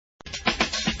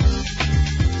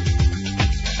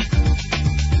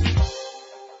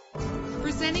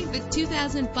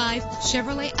2005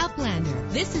 Chevrolet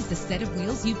Uplander. This is the set of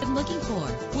wheels you've been looking for,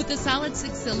 with a solid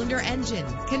 6-cylinder engine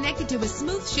connected to a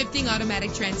smooth shifting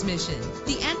automatic transmission.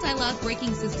 The anti-lock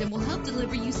braking system will help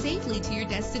deliver you safely to your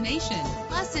destination.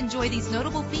 Plus, enjoy these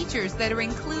notable features that are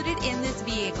included in this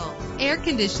vehicle: air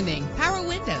conditioning, power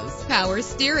windows, power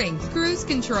steering, cruise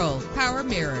control, power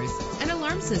mirrors, an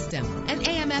alarm system, an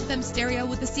AM/FM stereo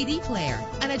with a CD player,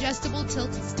 an adjustable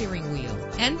tilt steering wheel.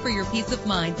 And for your peace of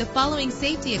mind, the following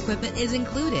safety equipment is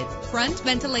included: front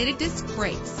ventilated disc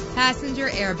brakes, passenger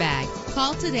airbag.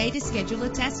 Call today to schedule a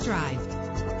test drive.